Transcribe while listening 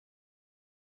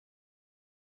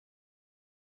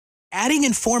Adding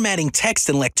and formatting text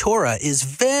in Lectora is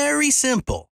very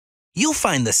simple. You'll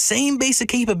find the same basic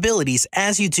capabilities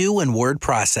as you do in word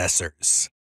processors.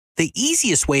 The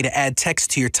easiest way to add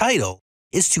text to your title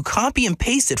is to copy and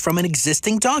paste it from an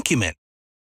existing document.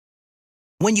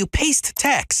 When you paste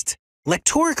text,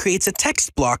 Lectora creates a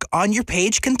text block on your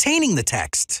page containing the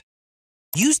text.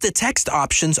 Use the text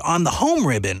options on the Home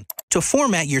ribbon to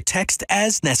format your text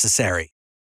as necessary.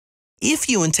 If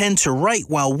you intend to write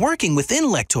while working within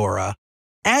Lectora,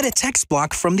 add a text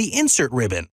block from the Insert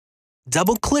ribbon.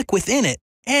 Double-click within it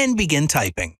and begin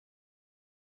typing.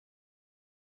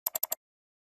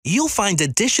 You'll find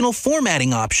additional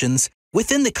formatting options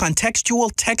within the Contextual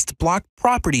Text Block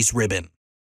Properties ribbon.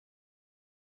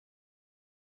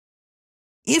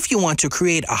 If you want to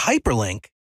create a hyperlink,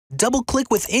 double-click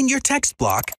within your text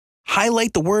block,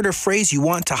 highlight the word or phrase you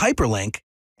want to hyperlink,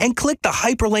 and click the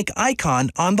hyperlink icon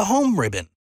on the Home ribbon.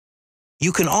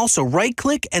 You can also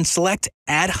right-click and select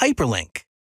Add Hyperlink.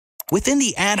 Within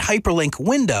the Add Hyperlink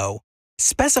window,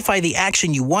 specify the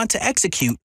action you want to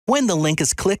execute when the link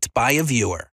is clicked by a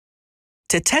viewer.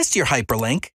 To test your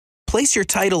hyperlink, place your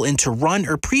title into Run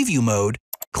or Preview mode,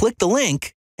 click the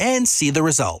link, and see the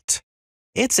result.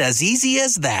 It's as easy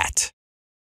as that.